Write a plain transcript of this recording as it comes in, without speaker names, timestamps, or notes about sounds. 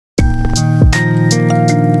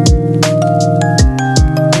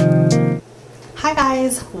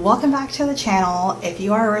Welcome back to the channel. If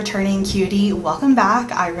you are a returning cutie, welcome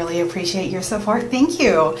back. I really appreciate your support. Thank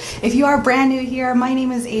you. If you are brand new here, my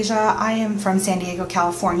name is Asia. I am from San Diego,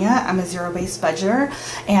 California. I'm a zero-based budgeter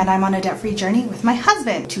and I'm on a debt-free journey with my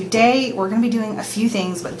husband. Today we're going to be doing a few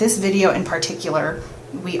things, but this video in particular,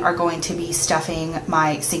 we are going to be stuffing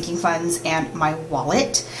my sinking funds and my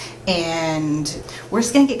wallet, and we're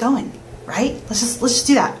just gonna get going, right? Let's just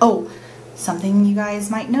do that. Oh, something you guys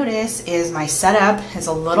might notice is my setup is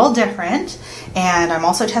a little different, and I'm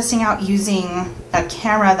also testing out using a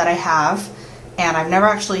camera that I have, and I've never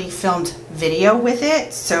actually filmed video with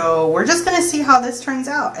it, so we're just gonna see how this turns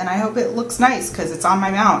out, and I hope it looks nice because it's on my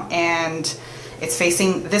mount and it's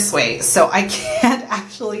facing this way, so I can't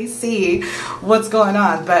actually see what's going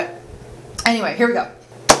on. But anyway, here we go.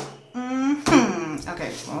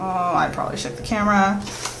 Okay, oh, I probably shook the camera.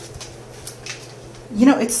 You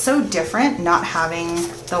know, it's so different not having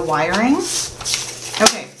the wiring.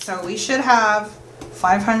 Okay, so we should have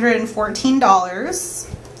 $514,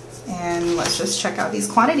 and let's just check out these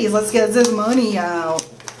quantities. Let's get this money out.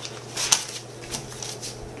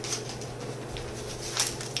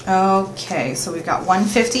 Okay, so we've got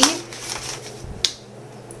 150,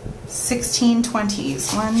 16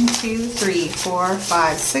 20s, 1, 2, 3, 4,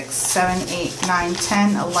 5, 6, 7, 8, 9,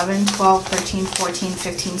 10, 11, 12, 13, 14,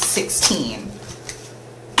 15, 16.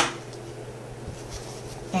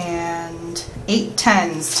 And 8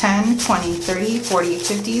 10s, 10, 20, 30, 40,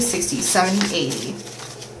 50, 60, 70, 80.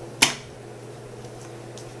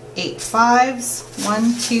 8 5s,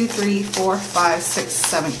 1, 2, 3, 4, 5, 6,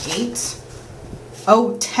 7, 8.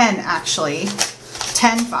 Oh, 10 actually.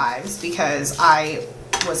 10 5s because I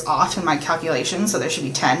was off in my calculation, so there should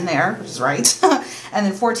be 10 there, which is right. And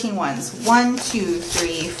then 14 ones. 1, 2,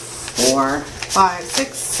 3, 4, 5,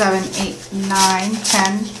 6, 7, 8, 9,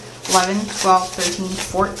 10, 11, 12, 13,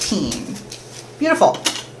 14. Beautiful.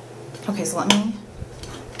 Okay, so let me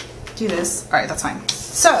do this. All right, that's fine.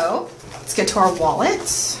 So let's get to our wallet.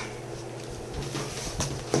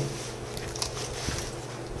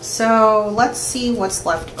 So let's see what's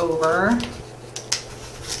left over.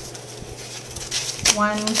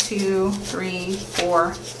 1, 2, 3,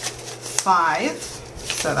 4, 5.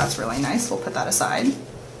 So that's really nice. We'll put that aside.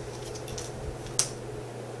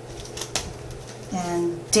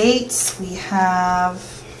 And dates, we have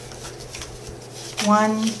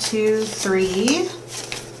 1, 2, 3.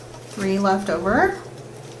 3 left over.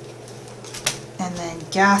 And then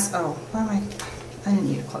gas, oh, what am I didn't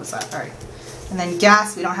need to close that. All right. And then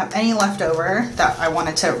gas, we don't have any left over that I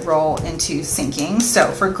wanted to roll into sinking.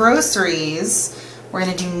 So for groceries, we're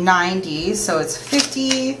gonna do 90. So it's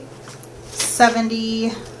 50,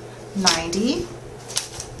 70, 90.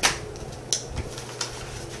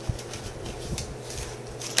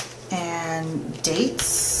 And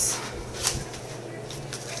dates.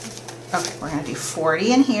 Okay, we're gonna do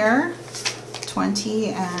 40 in here.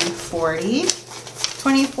 20 and 40.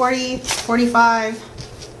 20, 40, 45.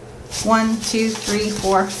 1, 2, 3,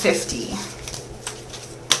 4, 50.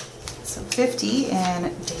 So 50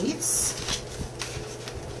 in dates.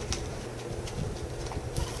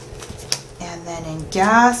 And then in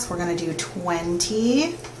gas, we're going to do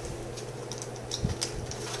 20.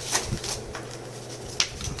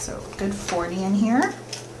 So good 40 in here.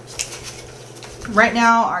 Right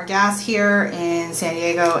now, our gas here in San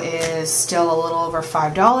Diego is still a little over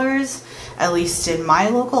 $5, at least in my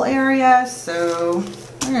local area. So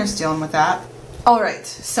we're just dealing with that. All right,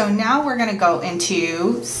 so now we're gonna go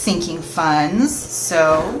into sinking funds.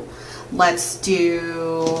 So let's do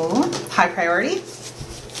high priority.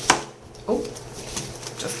 Oh,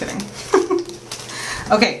 just kidding.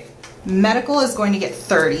 Okay, medical is going to get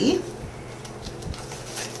 30.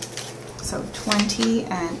 So 20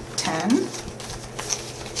 and 10.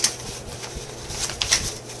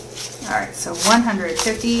 All right, so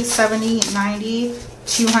 150, 70, 90,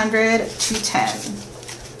 200, 210.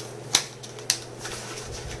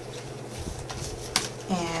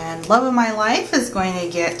 And love of my life is going to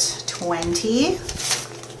get 20.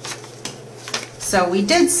 So we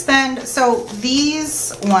did spend, so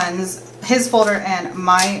these ones, his folder and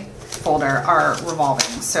my folder are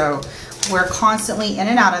revolving. So we're constantly in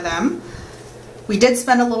and out of them. We did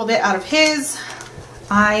spend a little bit out of his.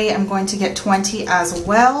 I am going to get 20 as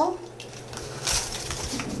well.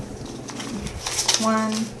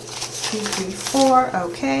 1, 2, 3, 4.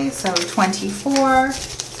 Okay, so 24.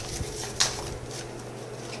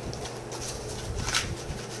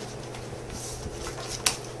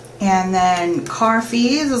 And then car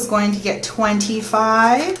fees is going to get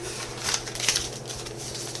 25.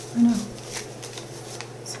 Oh, no.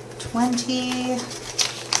 So 20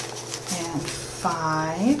 and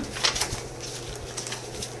 5.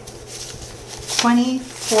 20,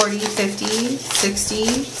 40, 50,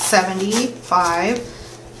 60, 70, 5,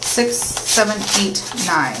 6, 7, 8,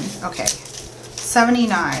 9. Okay,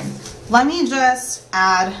 79. Let me just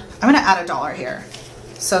add, I'm gonna add $1 here.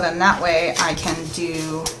 So then that way I can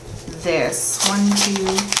do this. 1,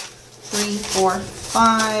 2, 3, 4,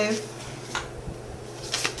 5.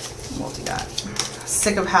 We'll do that.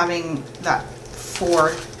 Sick of having that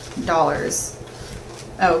 $4.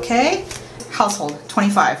 Okay. Household,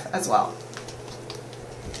 25 as well.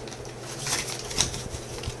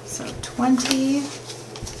 So 20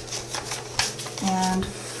 and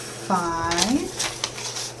 5.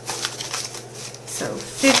 So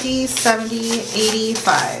 50, 70,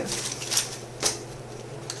 85.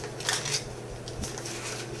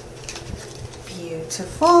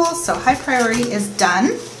 Beautiful. So high priority is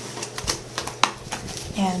done.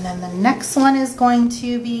 And then the next one is going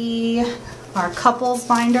to be our couples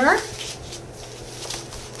binder.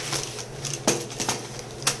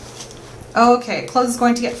 Okay, clothes is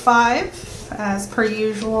going to get 5 as per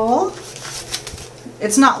usual.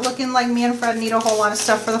 It's not looking like me and Fred need a whole lot of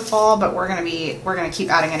stuff for the fall, but we're gonna keep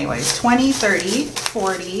adding anyways. 20, 30,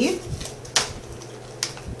 40.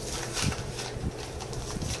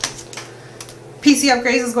 PC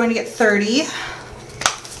upgrades is going to get 30.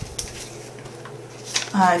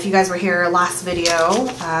 If you guys were here last video,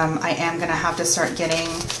 I am gonna have to start getting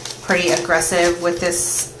pretty aggressive with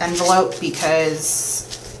this envelope because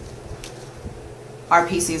our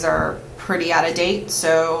PCs are pretty out of date.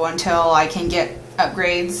 So until I can get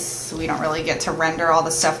upgrades, we don't really get to render all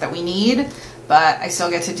the stuff that we need, but I still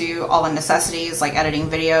get to do all the necessities like editing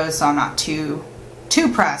videos, so I'm not too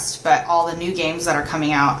pressed. But all the new games that are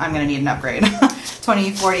coming out, I'm gonna need an upgrade.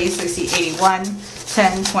 20, 40, 60, 81,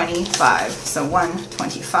 10, 25. So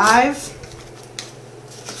 125.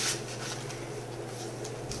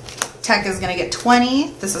 Tech is gonna get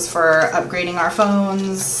 20. This is for upgrading our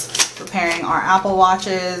phones, repairing our Apple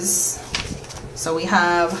Watches. So we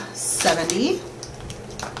have 70.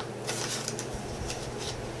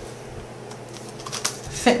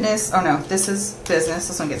 Fitness, oh no, this is business.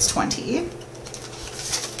 This one gets 20.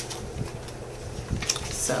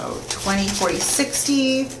 So 20, 40,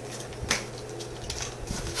 60.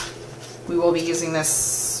 We will be using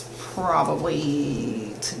this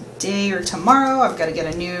probably today or tomorrow. I've got to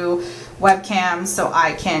get a new webcam so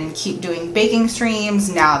I can keep doing baking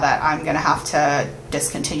streams now that I'm gonna have to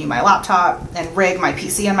discontinue my laptop and rig my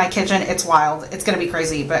PC in my kitchen. It's wild. It's gonna be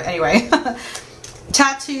crazy, but anyway.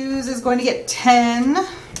 Tattoos is going to get 10.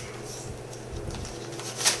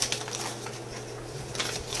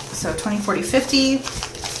 So 20, 40, 50.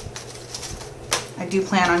 I do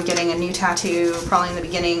plan on getting a new tattoo probably in the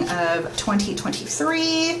beginning of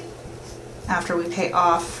 2023 after we pay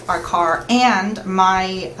off our car and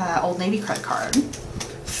my Old Navy credit card.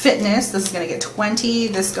 Fitness, this is going to get 20.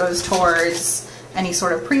 This goes towards any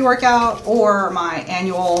sort of pre-workout or my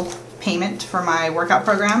annual payment for my workout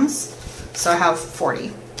programs. So I have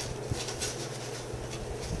 40.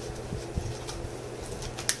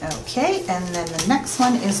 Okay, and then the next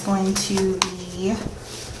one is going to be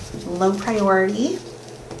low priority.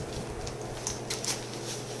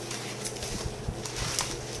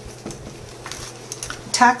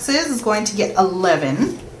 Taxes is going to get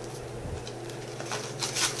 11.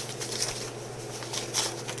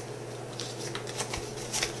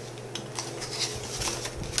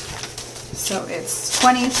 So it's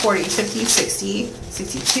 20, 40, 50, 60,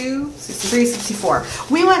 62, 63, 64.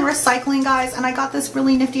 We went recycling, guys, and I got this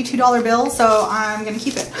really nifty $2 bill, so I'm gonna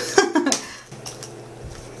keep it.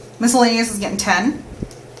 Miscellaneous is getting 10.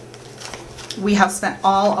 We have spent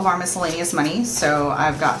all of our miscellaneous money, so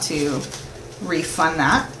I've got to refund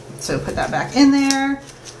that. So put that back in there.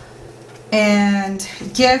 And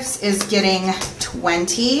gifts is getting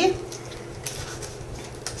 20.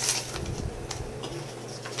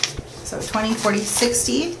 So 20, 40,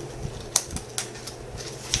 60.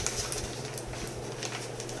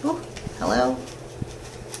 Oh, hello.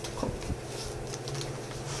 Cool.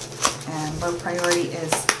 And low priority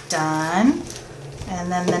is done.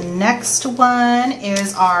 And then the next one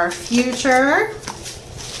is our future.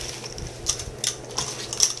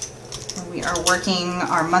 We are working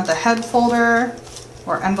our month ahead folder,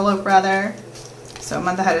 or envelope rather. So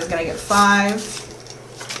month ahead is going to get 5.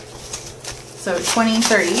 So 20,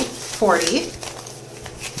 30, 40.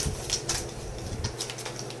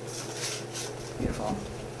 Beautiful.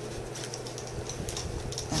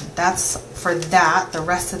 And that's for that. The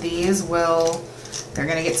rest of these they're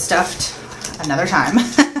going to get stuffed another time.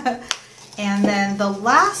 And then the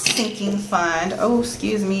last sinking fund, oh,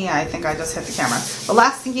 excuse me, I think I just hit the camera. The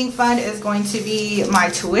last sinking fund is going to be my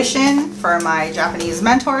tuition for my Japanese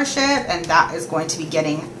mentorship, and that is going to be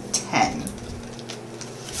getting 10.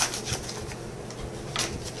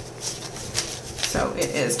 So it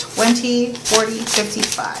is 20, 40,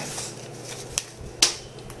 55.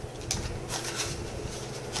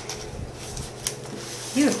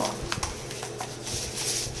 Beautiful.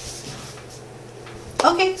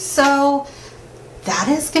 Okay, so that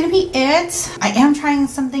is going to be it. I am trying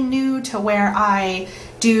something new to where I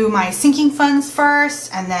do my sinking funds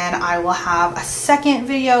first, and then I will have a second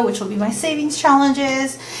video which will be my savings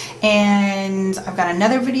challenges, and I've got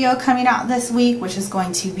another video coming out this week which is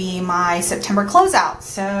going to be my September closeout.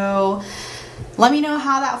 So let me know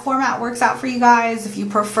how that format works out for you guys, if you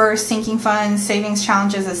prefer sinking funds, savings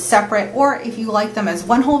challenges as separate, or if you like them as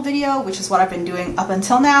one whole video, which is what I've been doing up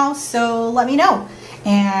until now. So let me know,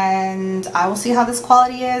 and I will see how this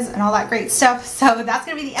quality is and all that great stuff. So that's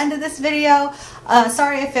going to be the end of this video.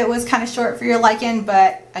 Sorry if it was kind of short for your liking,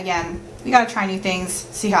 but again, we got to try new things,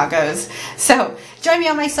 see how it goes. So join me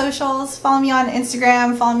on my socials, follow me on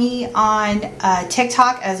Instagram, follow me on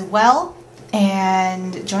TikTok as well,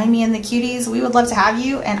 and join me in the cuties. We would love to have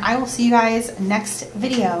you, and I will see you guys next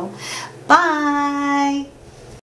video. Bye!